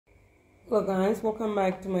Hello guys, welcome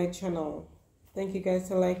back to my channel. Thank you guys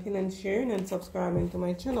for liking and sharing and subscribing to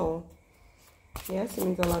my channel. Yes, it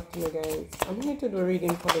means a lot to me guys. I'm here to do a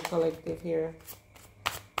reading for the collective here.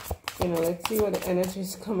 Let's see what the energy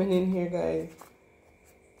is coming in here guys.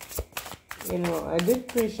 I did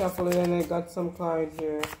pre-shuffle it and I got some cards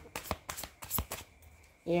here.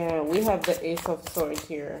 Yeah, we have the Ace of Swords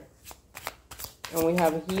here. And we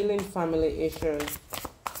have healing family issues.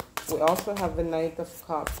 We also have the Knight of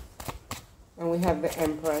Cups. And we have the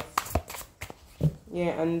Empress.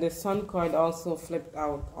 Yeah, and the Sun card also flipped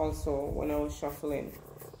out also when I was shuffling.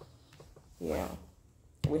 Yeah.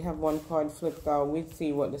 We have one card flipped out. We'll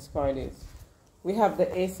see what this card is. We have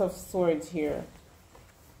the Ace of Swords here.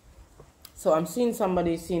 So I'm seeing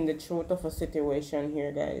somebody seeing the truth of a situation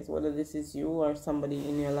here, guys. Whether this is you or somebody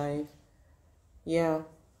in your life. Yeah.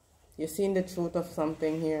 You're seeing the truth of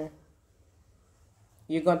something here.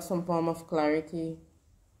 You got some form of clarity.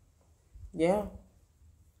 Yeah,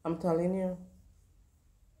 I'm telling you.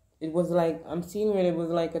 It was like, I'm seeing where it was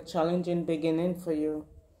like a challenging beginning for you.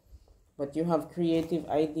 But you have creative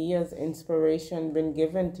ideas, inspiration been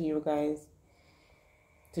given to you guys.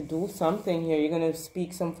 To do something here. You're going to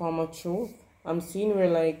speak some form of truth. I'm seeing where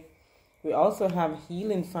like, we also have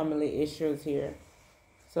healing family issues here.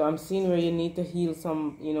 So I'm seeing where you need to heal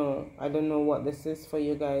some, I don't know what this is for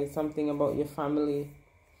you guys. Something about your family.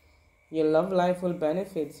 Your love life will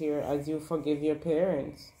benefit here as you forgive your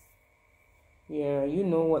parents. Yeah, you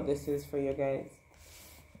know what this is for you guys.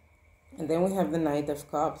 And then we have the Knight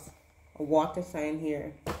of Cups. A water sign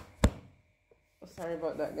here. Oh, sorry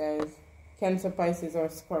about that, guys. Cancer, Pisces, or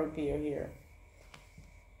Scorpio here.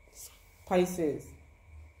 Pisces.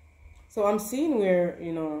 So I'm seeing where,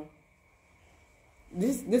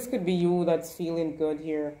 this could be you that's feeling good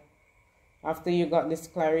here. After you got this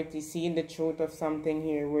clarity, seeing the truth of something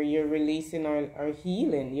here where you're releasing or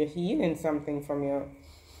healing. You're healing something from your,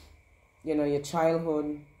 your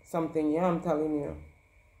childhood. Something, yeah, I'm telling you.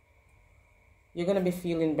 You're going to be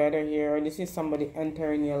feeling better here. Or this is somebody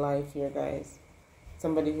entering your life here, guys.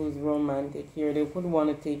 Somebody who's romantic here. They could want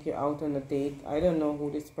to take you out on a date. I don't know who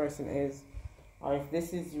this person is. Or if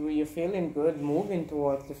this is you, you're feeling good, moving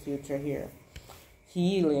towards the future here.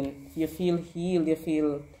 Healing. You feel healed. You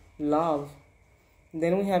feel love.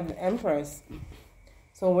 Then we have the Empress.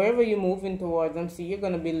 So wherever you're moving towards them, see, you're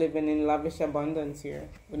going to be living in lavish abundance here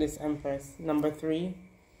with this Empress. Number 3.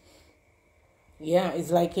 Yeah,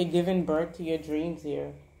 it's like you're giving birth to your dreams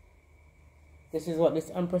here. This is what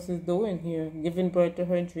this Empress is doing here. Giving birth to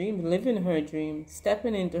her dreams, living her dreams,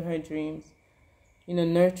 stepping into her dreams.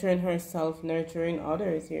 Nurturing herself, nurturing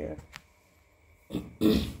others here.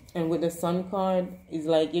 And with the Sun card, it's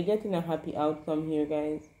like you're getting a happy outcome here,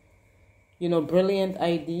 guys. Brilliant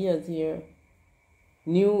ideas here.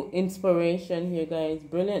 New inspiration here, guys.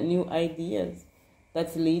 Brilliant new ideas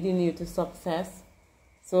that's leading you to success.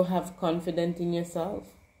 So have confidence in yourself.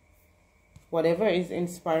 Whatever is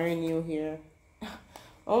inspiring you here.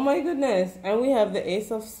 Oh my goodness. And we have the Ace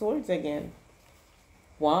of Swords again.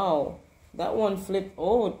 Wow. That one flipped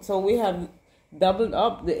out. So we have doubled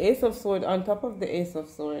up the Ace of Swords on top of the Ace of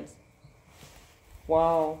Swords.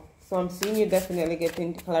 Wow. So I'm seeing you definitely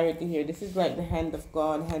getting clarity here. This is like the hand of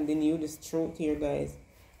God handing you this truth here, guys.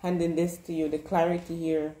 Handing this to you, the clarity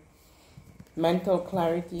here. Mental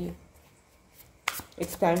clarity.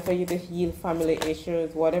 It's time for you to heal family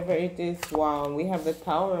issues, whatever it is. Wow, we have the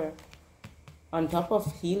Tower on top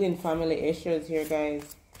of healing family issues here,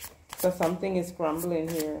 guys. So something is crumbling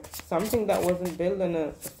here. Something that wasn't built on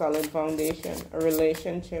a solid foundation. A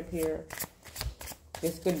relationship here.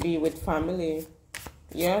 This could be with family.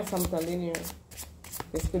 Yes, I'm telling you.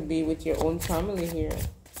 This could be with your own family here.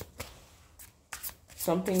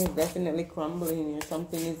 Something is definitely crumbling here.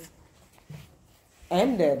 Something is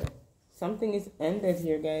ended. Something is ended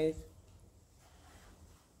here, guys.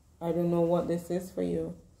 I don't know what this is for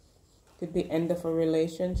you. Could be end of a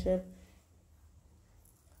relationship.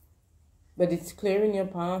 But it's clearing your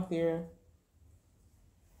path here.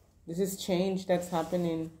 This is change that's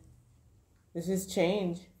happening. This is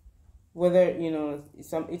change. Whether,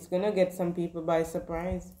 it's going to get some people by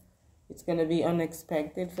surprise. It's going to be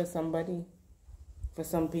unexpected for somebody. For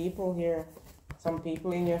some people here. Some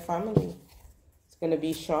people in your family. It's going to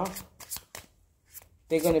be shocked.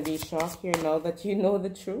 They're going to be shocked here now that you know the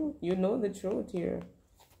truth. You know the truth here.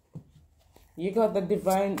 You got the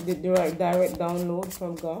direct download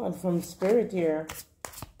from God, from Spirit here.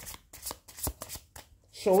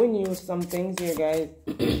 Showing you some things here, guys.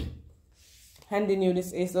 Handing you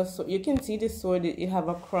this Ace of Swords. You can see this sword. It have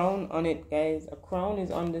a crown on it, guys. A crown is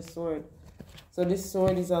on this sword. So this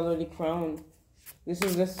sword is already crowned. This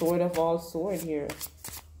is the sword of all sword here.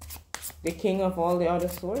 The king of all the other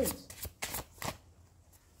swords.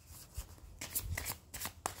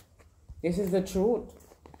 This is the truth.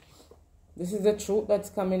 This is the truth that's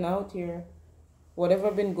coming out here.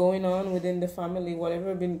 Whatever been going on within the family,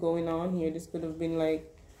 whatever been going on here, this could have been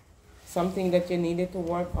like something that you needed to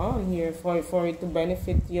work on here for it to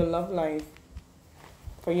benefit your love life.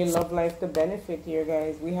 For your love life to benefit here,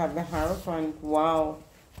 guys. We have the Hierophant. Wow.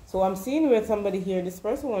 So I'm seeing with somebody here, this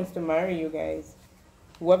person wants to marry you guys.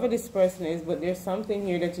 Whoever this person is, but there's something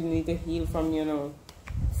here that you need to heal from, you know,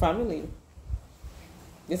 family.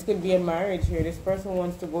 This could be a marriage here. This person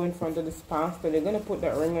wants to go in front of this pastor. They're going to put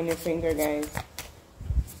that ring on your finger, guys.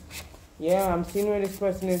 Yeah, I'm seeing where this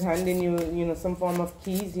person is handing you, you know, some form of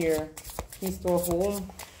keys here. Keys to a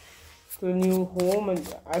home. To a new home.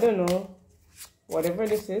 And I don't know. Whatever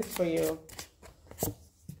this is for you.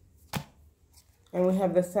 And we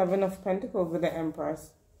have the Seven of Pentacles with the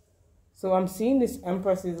Empress. So I'm seeing this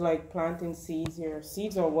Empress is like planting seeds here.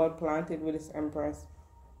 Seeds are well planted with this Empress.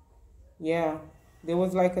 Yeah. There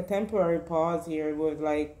was like a temporary pause here. It was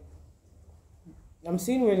like, I'm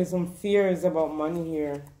seeing where there's some fears about money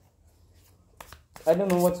here. I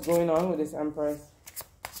don't know what's going on with this Empress.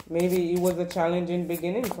 Maybe it was a challenging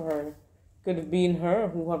beginning for her. Could have been her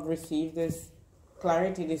who have received this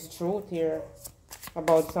clarity, this truth here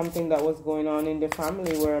about something that was going on in the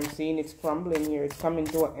family, where I'm seeing it's crumbling here. It's coming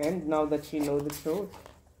to an end now that she knows the truth.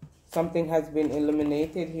 Something has been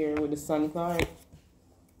eliminated here with the Sun card.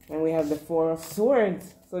 And we have the Four of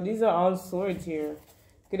Swords. So these are all swords here.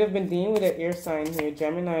 Could have been dealing with an air sign here.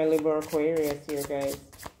 Gemini, Libra, Aquarius here, guys.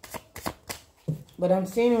 But I'm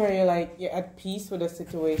seeing where you're like, you're at peace with the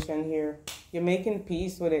situation here. You're making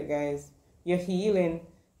peace with it, guys. You're healing.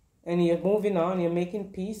 And you're moving on. You're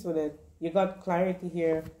making peace with it. You got clarity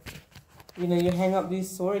here. You know, you hang up these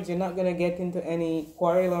swords. You're not going to get into any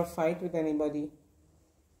quarrel or fight with anybody.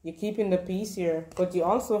 You're keeping the peace here. But you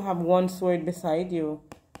also have one sword beside you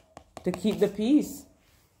to keep the peace.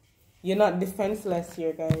 You're not defenseless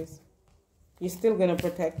here, guys. You're still going to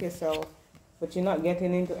protect yourself. But you're not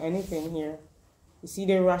getting into anything here. You see,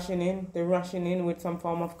 they're rushing in. They're rushing in with some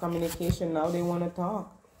form of communication. Now they want to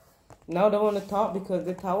talk. Now they want to talk because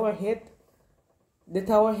the tower hit. The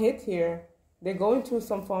tower hit here. They're going through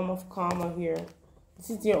some form of karma here.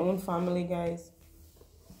 This is your own family, guys.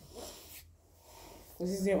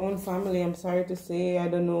 This is your own family. I'm sorry to say, I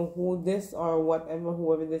don't know who this or whatever,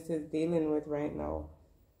 whoever this is dealing with right now.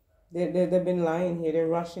 They've been lying here. They're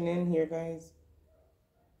rushing in here, guys.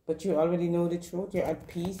 But you already know the truth. You're at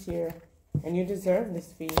peace here. And you deserve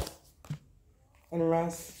this peace and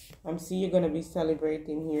rest. I'm seeing you're going to be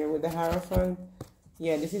celebrating here with the Hierophant.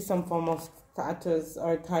 Yeah, this is some form of status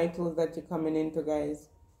or titles that you're coming into, guys.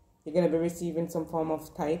 You're going to be receiving some form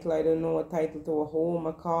of title. I don't know, a title to a home,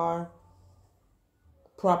 a car,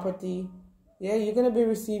 property. Yeah, you're going to be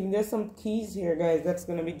receiving, there's some keys here, guys, that's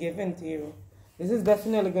going to be given to you. This is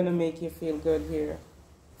definitely going to make you feel good here.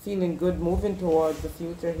 Feeling good, moving towards the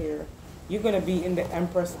future here. You're going to be in the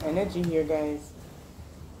Empress energy here, guys.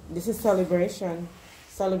 This is celebration.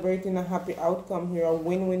 Celebrating a happy outcome here, a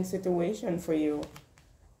win-win situation for you.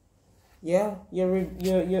 Yeah,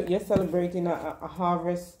 you're celebrating a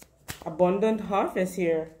harvest, abundant harvest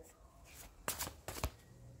here.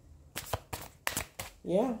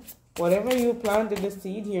 Yeah, whatever you planted the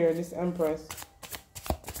seed here, this Empress.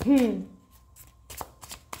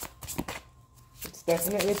 It's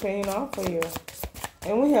definitely paying off for you.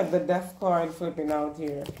 And we have the Death card flipping out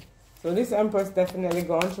here. So this Empress definitely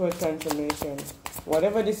gone through a transformation.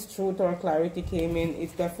 Whatever this truth or clarity came in,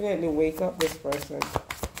 it's definitely wake up this person.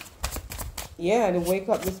 Yeah, to wake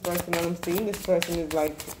up this person. And I'm seeing this person is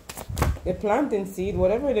like, they're planting seed.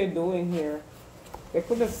 Whatever they're doing here, they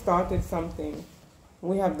could have started something.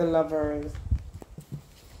 We have the Lovers.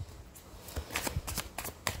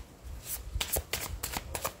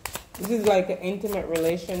 This is like an intimate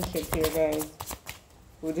relationship here, guys.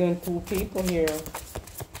 Within two people here.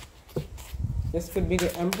 This could be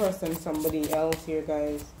the Empress and somebody else here,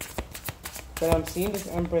 guys. But I'm seeing this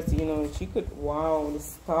Empress, you know, she could, wow, the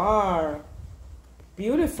Star.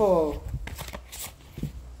 Beautiful.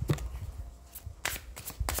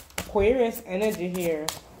 Aquarius energy here.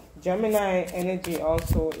 Gemini energy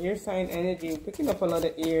also. Air sign energy. Picking up a lot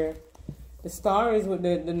of air. The Star is with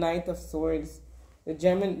the Knight of Swords.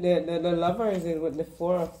 The Lovers is with the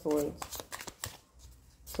Four of Swords.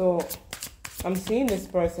 So I'm seeing this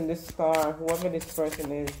person, this Star, whoever this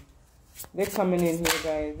person is. They're coming in here,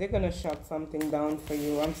 guys. They're going to shut something down for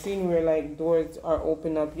you. I'm seeing where, like, doors are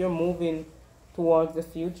open up. You're moving towards the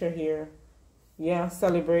future here. Yeah,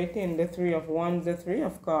 celebrating the Three of Wands, the Three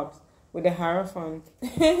of Cups. with the Hierophant.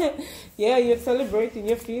 Yeah, you're celebrating.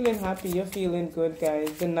 You're feeling happy. You're feeling good,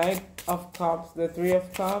 guys. The Knight of Cups, the Three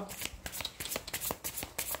of Cups.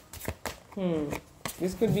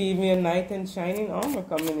 This could be even a knight in shining armor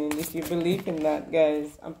coming in. If you believe in that,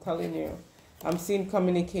 guys, I'm telling you. I'm seeing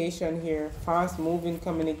communication here. Fast-moving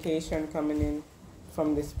communication coming in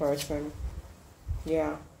from this person.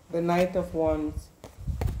 Yeah, the Knight of Wands.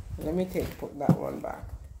 Let me put that one back.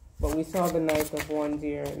 But we saw the Knight of Wands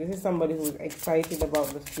here. This is somebody who's excited about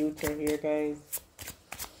the future here, guys.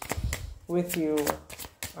 With you.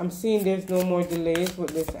 I'm seeing there's no more delays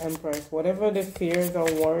with this Empress. Whatever the fears or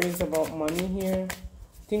worries about money here,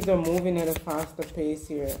 things are moving at a faster pace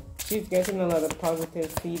here. She's getting a lot of positive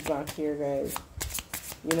feedback here, guys.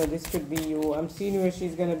 You know, this could be you. I'm seeing where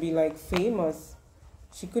she's going to be like famous.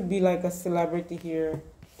 She could be like a celebrity here.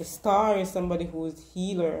 The Star is somebody who's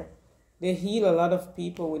healer. They heal a lot of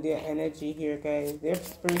people with their energy here, guys. They're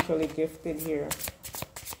spiritually gifted here.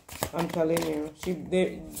 I'm telling you.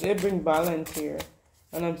 They bring balance here.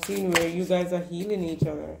 And I'm seeing where you guys are healing each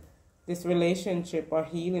other. This relationship or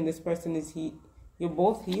healing. This person is you're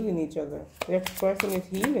both healing each other. This person is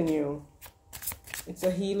healing you. It's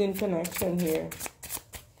a healing connection here.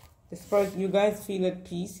 This person, you guys feel at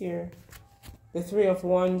peace here. The Three of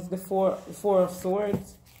Wands, the Four of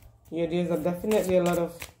Swords. Yeah, there's definitely a lot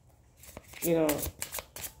of, you know,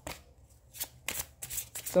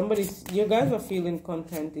 you guys are feeling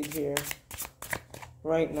contented here.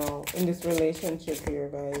 Right now, in this relationship here,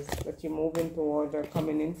 guys, that you're moving towards or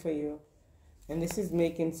coming in for you. And this is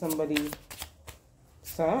making somebody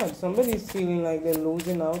sad. Somebody's feeling like they're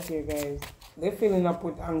losing out here, guys. They're filling up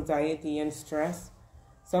with anxiety and stress.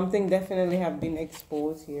 Something definitely have been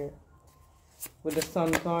exposed here. With the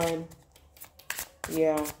Sun card.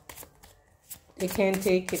 Yeah. They can't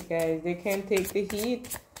take it, guys. They can't take the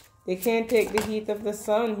heat. They can't take the heat of the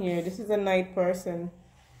sun here. This is a night person.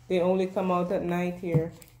 They only come out at night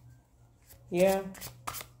here. Yeah.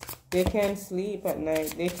 They can't sleep at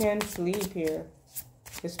night. They can't sleep here.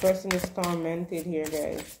 This person is tormented here,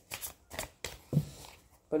 guys.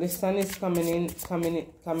 But the sun is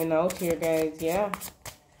coming out here, guys. Yeah.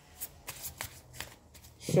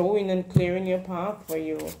 Showing and clearing your path for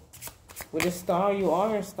you. With a star, you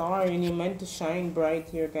are a star and you're meant to shine bright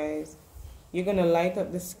here, guys. You're going to light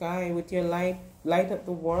up the sky with your light. Light up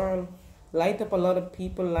the world. Light up a lot of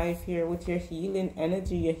people's life here with your healing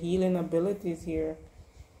energy, your healing abilities here.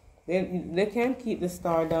 They can't keep the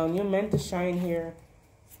star down. You're meant to shine here.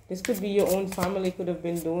 This could be your own family could have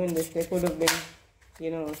been doing this. They could have been,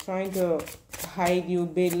 you know, trying to hide you,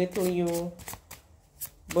 belittle you.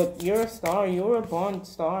 But you're a star. You're a born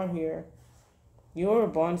star here. You're a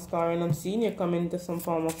born star. And I'm seeing you come into some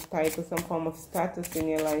form of title, some form of status in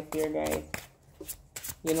your life here, guys.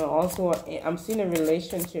 You know, also, I'm seeing a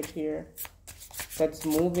relationship here that's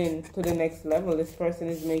moving to the next level. This person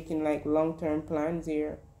is making, like, long-term plans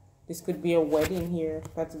here. This could be a wedding here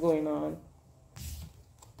that's going on.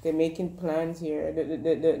 They're making plans here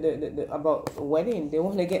about a wedding. They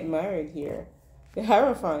want to get married here. The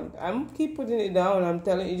Hierophant. I'm keep putting it down. I'm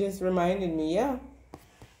telling you, it just reminded me, yeah.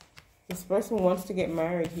 This person wants to get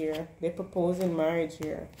married here. They're proposing marriage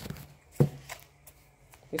here.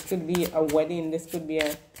 This could be a wedding. This could be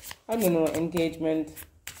a, I don't know, engagement,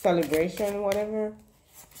 celebration, whatever.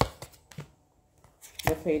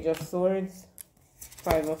 The Page of Swords.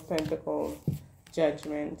 Five of Pentacles.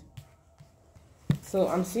 Judgment. So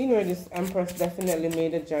I'm seeing where this Empress definitely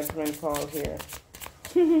made a judgment call here.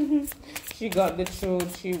 She got the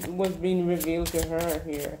truth. She was being revealed to her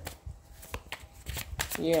here.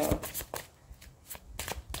 Yeah.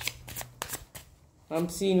 I'm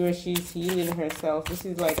seeing where she's healing herself. This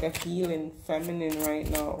is like a healing feminine right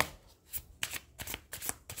now.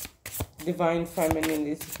 Divine feminine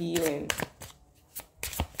is healing.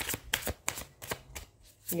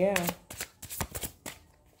 Yeah.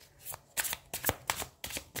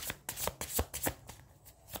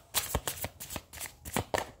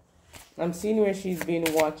 I'm seeing where she's being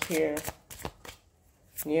watched here.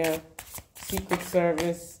 Yeah. Secret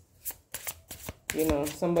Service. You know,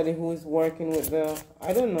 somebody who's working with the,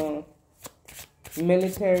 I don't know,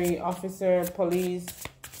 military officer, police.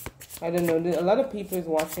 I don't know. A lot of people is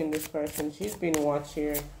watching this person. She's being watched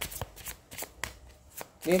here.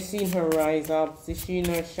 They've seen her rise up. They've seen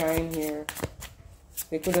her shine here.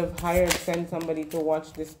 They could have sent somebody to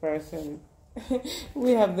watch this person.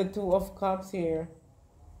 We have the Two of Cups here.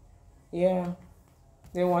 Yeah.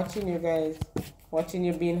 They're watching you guys. Watching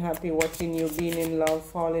you being happy. Watching you being in love.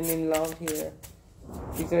 Falling in love here.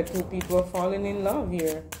 These are two people falling in love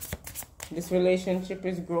here. This relationship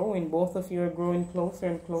is growing. Both of you are growing closer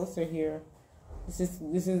and closer here.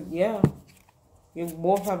 This is, yeah. You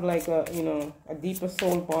both have like a, you know, a deeper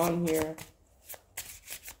soul bond here.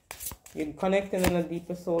 You're connecting on a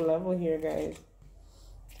deeper soul level here, guys.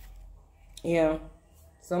 Yeah.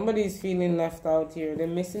 Somebody's feeling left out here. They're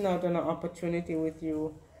missing out on an opportunity with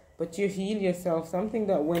you. But you heal yourself. Something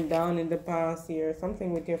that went down in the past here.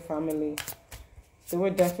 Something with your family. They were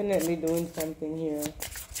definitely doing something here.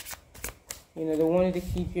 You know, they wanted to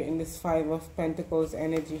keep you in this Five of Pentacles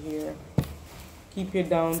energy here. Keep you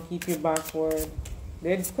down, keep you backward.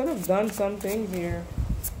 They could have done some things here.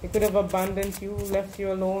 They could have abandoned you, left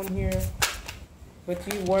you alone here. But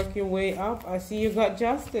you work your way up. I see you got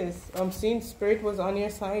justice. I'm seeing Spirit was on your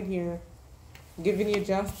side here. Giving you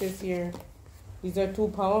justice here. These are two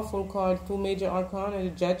powerful cards, two major arcana,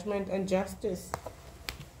 Judgment and Justice.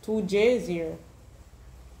 Two J's here.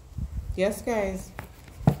 Yes, guys.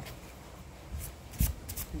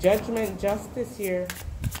 Judgment, justice here.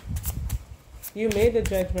 You made a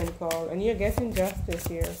judgment call and you're getting justice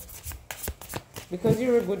here. Because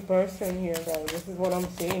you're a good person here, guys. This is what I'm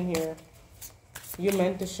saying here. You're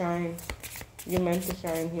meant to shine. You're meant to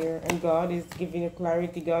shine here. And God is giving you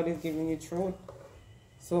clarity. God is giving you truth.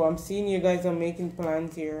 So I'm seeing you guys are making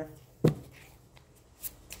plans here.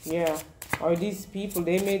 Yeah. Or these people,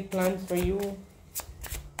 they made plans for you.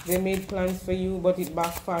 They made plans for you, but it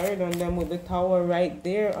backfired on them with the Tower right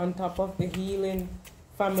there on top of the healing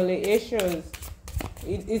family issues.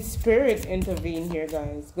 It's Spirit intervened here,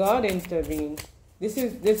 guys. God intervened. This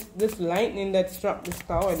is this lightning that struck this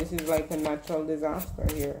tower. This is like a natural disaster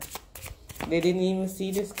here. They didn't even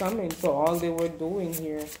see this coming. So all they were doing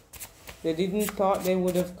here, they didn't thought they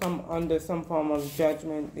would have come under some form of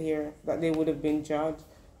judgment here, that they would have been judged.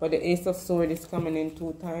 But the Ace of Swords is coming in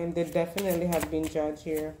 2 times. They definitely have been judged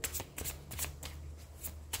here.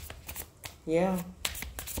 Yeah.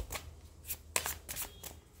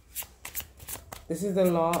 This is the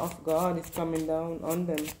law of God is coming down on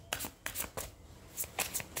them.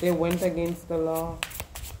 They went against the law.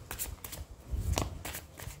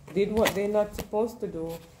 Did what they're not supposed to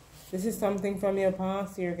do. This is something from your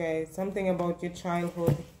past here, guys. Something about your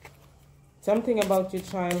childhood. Something about your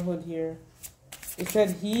childhood here. It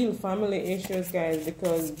said heal family issues, guys,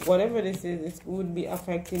 because whatever this is, it would be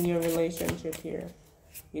affecting your relationship here.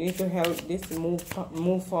 You need to help this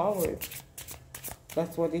move forward.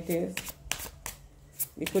 That's what it is.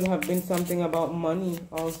 It could have been something about money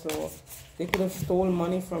also. They could have stolen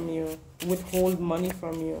money from you, withhold money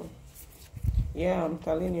from you. Yeah, I'm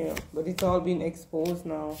telling you. But it's all been exposed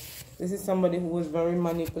now. This is somebody who was very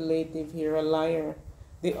manipulative here, a liar.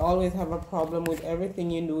 They always have a problem with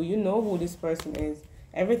everything you do. You know who this person is.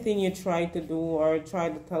 Everything you try to do or try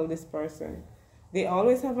to tell this person, they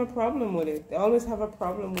always have a problem with it. They always have a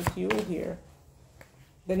problem with you here.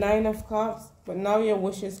 The 9 of Cups. But now your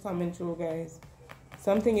wish is coming true, guys.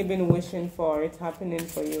 Something you've been wishing for, it's happening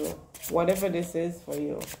for you. Whatever this is for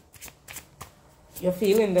you. You're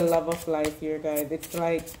feeling the love of life here, guys. It's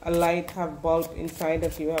like a light have bulb inside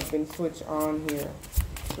of you have been switched on here.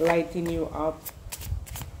 Lighting you up.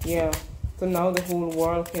 Yeah. So now the whole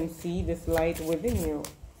world can see this light within you.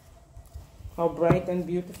 How bright and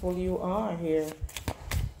beautiful you are here.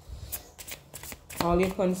 All your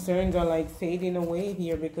concerns are like fading away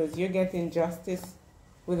here because you're getting justice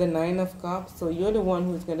with the 9 of Cups. So you're the one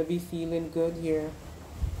who's going to be feeling good here.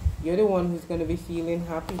 You're the one who's going to be feeling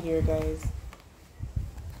happy here, guys.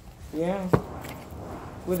 Yeah.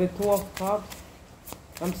 With the 2 of Cups,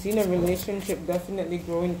 I'm seeing a relationship definitely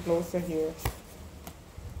growing closer here.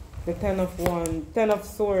 The 10 of Wands, 10 of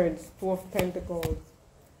Swords, 2 of Pentacles,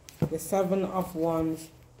 the 7 of Wands.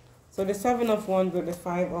 So the 7 of Wands with the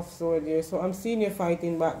 5 of Swords here. So I'm seeing you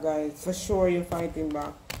fighting back, guys. For sure you're fighting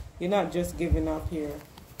back. You're not just giving up here.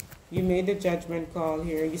 You made a judgment call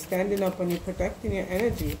here. You're standing up and you're protecting your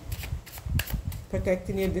energy.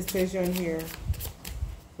 Protecting your decision here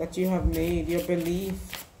that you have made, your belief.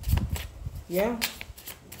 Yeah.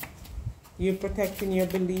 You're protecting your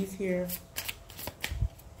belief here.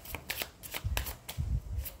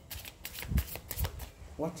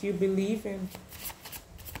 What you believe in.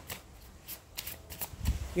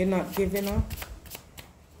 You're not giving up.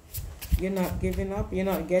 You're not giving up. You're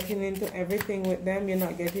not getting into everything with them. You're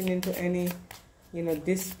not getting into any,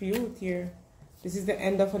 dispute here. This is the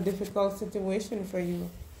end of a difficult situation for you.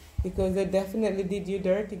 Because they definitely did you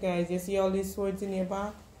dirty, guys. You see all these swords in your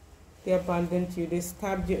back? They abandoned you. They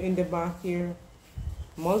stabbed you in the back here.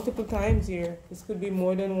 Multiple times here. This could be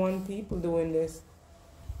more than one people doing this.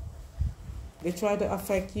 They try to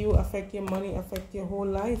affect you, affect your money, affect your whole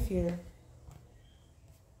life here.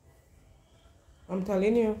 I'm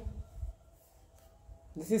telling you.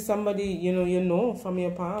 This is somebody, you know from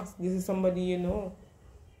your past. This is somebody you know.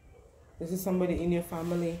 This is somebody in your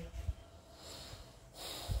family.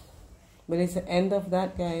 But it's the end of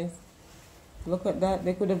that, guys. Look at that.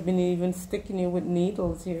 They could have been even sticking you with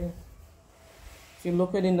needles here. If you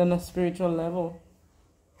look at it on a spiritual level.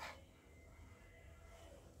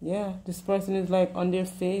 Yeah, this person is like on their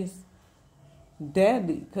face. Dead.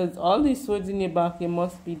 Because all these swords in your back, you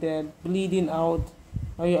must be dead. Bleeding out.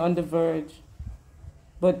 Or you're on the verge.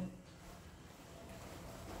 But,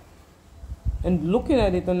 and looking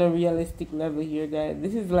at it on a realistic level here, guys.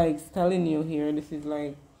 This is like telling you here. This is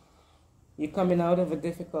like, you're coming out of a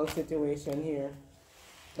difficult situation here.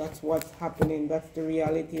 That's what's happening. That's the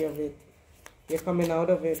reality of it. You're coming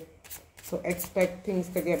out of it. So expect things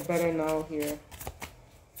to get better now here.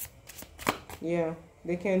 Yeah.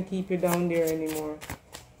 They can't keep you down there anymore.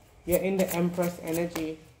 You're in the Empress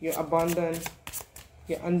energy. You're abundant.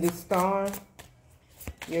 You're on the star.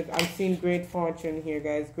 I'm seeing great fortune here,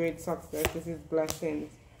 guys. Great success. This is blessings.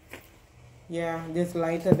 Yeah, there's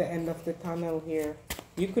light at the end of the tunnel here.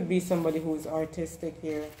 You could be somebody who's artistic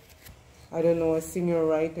here. I don't know, a singer,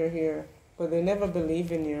 writer here. But they never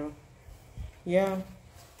believe in you. Yeah.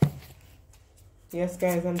 Yes,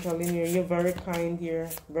 guys, I'm telling you, you're very kind here.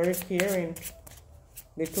 Very caring.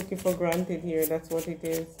 They took you for granted here. That's what it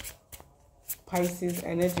is. Pisces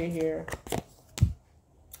energy here.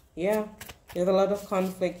 Yeah. There's a lot of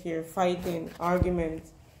conflict here. Fighting.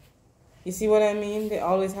 Arguments. You see what I mean? They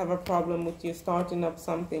always have a problem with you starting up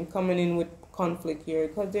something. Coming in with conflict here.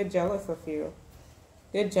 Because they're jealous of you.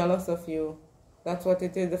 They're jealous of you. That's what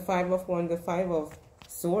it is. The 5 of Wands. The 5 of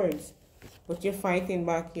Swords. But you're fighting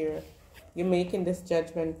back here. You're making this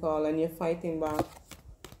judgment call. And you're fighting back.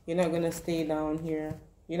 You're not going to stay down here.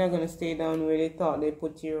 You're not going to stay down where they thought they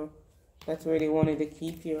put you. That's where they wanted to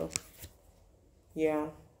keep you. Yeah.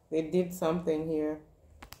 They did something here.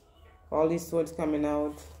 All these swords coming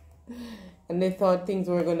out. And they thought things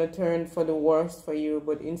were going to turn for the worst for you.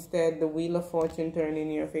 But instead, the Wheel of Fortune turned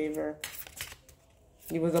in your favor.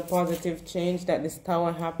 It was a positive change that this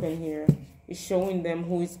tower happened here. It's showing them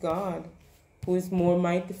who is God. Who is more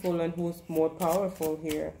mightiful and who is more powerful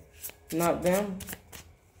here. Not them.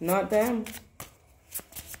 Not them.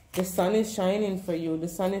 The sun is shining for you. The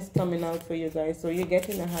sun is coming out for you guys. So you're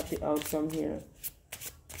getting a happy outcome here.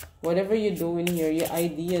 Whatever you're doing here, your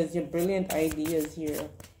ideas, your brilliant ideas here.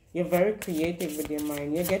 You're very creative with your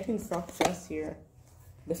mind. You're getting success here.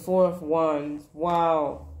 The 4 of Wands.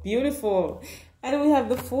 Wow. Beautiful. And we have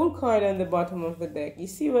the Fool card on the bottom of the deck. You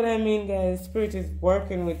see what I mean, guys? Spirit is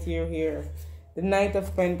working with you here. The Knight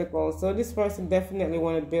of Pentacles. So this person definitely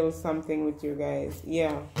want to build something with you guys.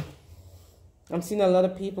 Yeah. I'm seeing a lot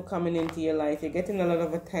of people coming into your life. You're getting a lot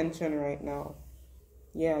of attention right now.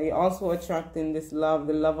 Yeah, you're also attracting this love,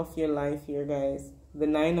 the love of your life here, guys. The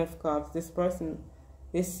 9 of Cups. This person,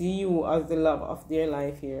 they see you as the love of their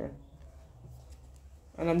life here.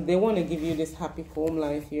 And they want to give you this happy home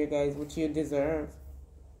life here, guys, which you deserve.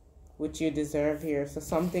 Which you deserve here. So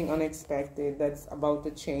something unexpected that's about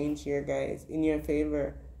to change here, guys, in your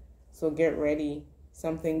favor. So get ready.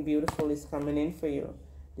 Something beautiful is coming in for you.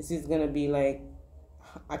 This is going to be like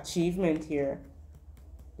achievement here.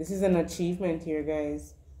 This is an achievement here,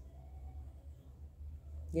 guys.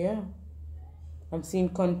 Yeah. I'm seeing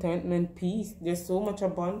contentment, peace. There's so much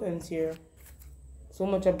abundance here. So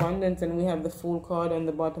much abundance. And we have the Fool card on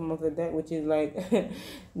the bottom of the deck, which is like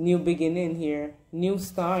new beginning here. New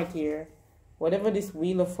start here. Whatever this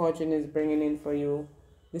Wheel of Fortune is bringing in for you.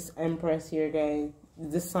 This Empress here, guys.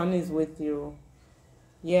 The sun is with you.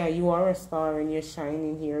 Yeah, you are a star and you're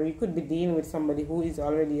shining here. You could be dealing with somebody who is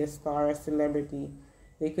already a star, a celebrity.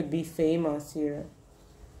 They could be famous here.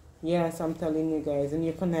 Yes, I'm telling you guys. And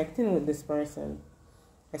you're connecting with this person.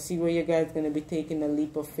 I see where you guys going to be taking a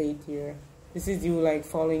leap of faith here. This is you like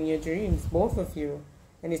following your dreams. Both of you.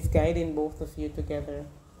 And it's guiding both of you together.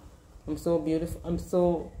 I'm so beautiful. I'm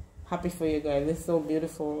so happy for you guys. It's so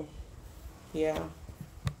beautiful. Yeah.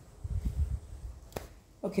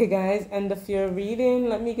 Okay, guys. End of your reading.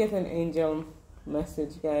 Let me get an angel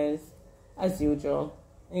message, guys. As usual.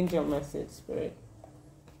 Angel message, Spirit.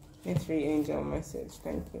 A 3 angel message.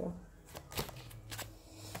 Thank you.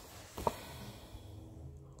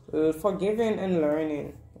 Forgiving and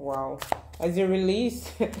learning. Wow. As you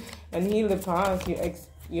release and heal the past, you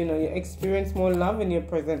experience more love in your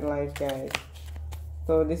present life, guys.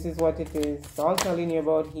 So this is what it is. It's all telling you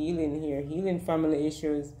about healing here. Healing family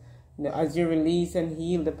issues. As you release and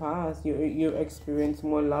heal the past, you experience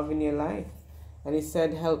more love in your life. And it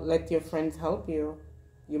said, let your friends help you.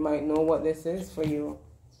 You might know what this is for you.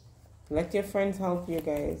 Let your friends help you,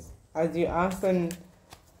 guys. As you ask and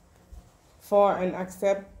for and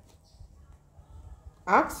accept.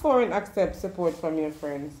 Ask for and accept support from your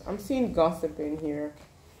friends. I'm seeing gossiping here.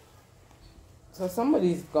 So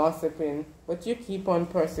somebody's gossiping, but you keep on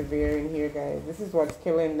persevering here, guys. This is what's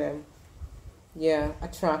killing them. Yeah,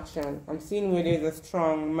 attraction. I'm seeing where there's a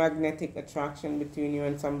strong magnetic attraction between you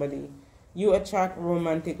and somebody. You attract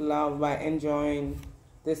romantic love by enjoying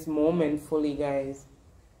this moment fully, guys.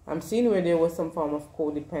 I'm seeing where there was some form of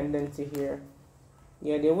codependency here.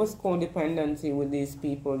 Yeah, there was codependency with these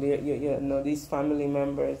people, you know, these family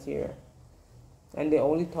members here. And they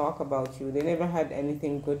only talk about you. They never had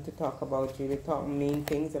anything good to talk about you. They talk mean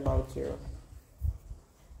things about you.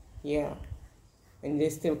 Yeah. And they're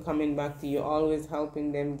still coming back to you, always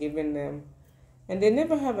helping them, giving them. And they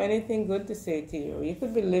never have anything good to say to you. You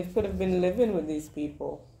could have been living with these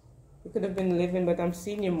people. You could have been living, but I'm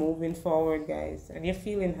seeing you moving forward, guys. And you're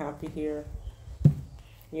feeling happy here.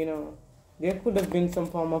 You know. There could have been some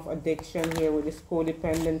form of addiction here with this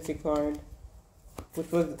codependency card,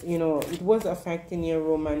 which was, you know, it was affecting your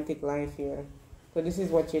romantic life here. So this is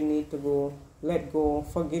what you need to go. Let go,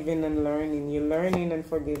 forgiving and learning. You're learning and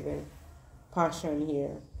forgiving. Passion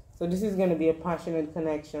here. So this is going to be a passionate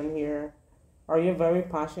connection here. Or you're very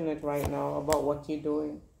passionate right now about what you're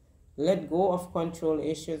doing. Let go of control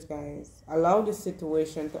issues, guys. Allow the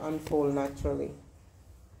situation to unfold naturally.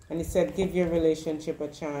 And it said, give your relationship a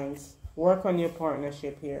chance. Work on your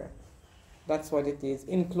partnership here. That's what it is.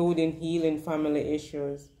 Including healing family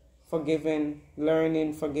issues. Forgiving,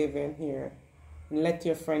 learning, forgiving here. And let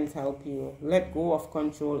your friends help you. Let go of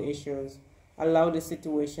control issues. Allow the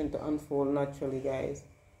situation to unfold naturally, guys.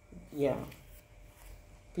 Yeah.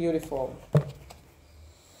 Beautiful.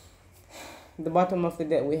 The bottom of the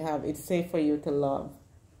deck we have, it's safe for you to love.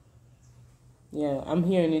 Yeah, I'm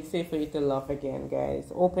hearing it's safe for you to love again, guys.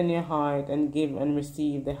 Open your heart and give and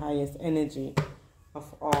receive the highest energy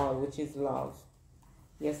of all, which is love.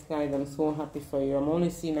 Yes, guys, I'm so happy for you. I'm only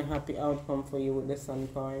seeing a happy outcome for you with the Sun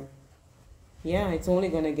card. Yeah, it's only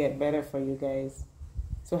going to get better for you guys.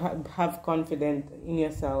 So have confidence in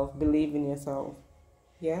yourself. Believe in yourself.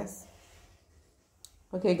 Yes?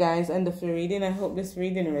 Okay, guys, end of the reading. I hope this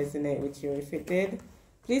reading resonated with you. If it did,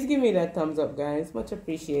 please give me that thumbs up, guys. Much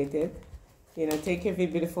appreciated. You know, take care of your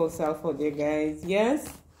beautiful self out there, guys. Yes?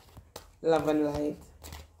 Love and light.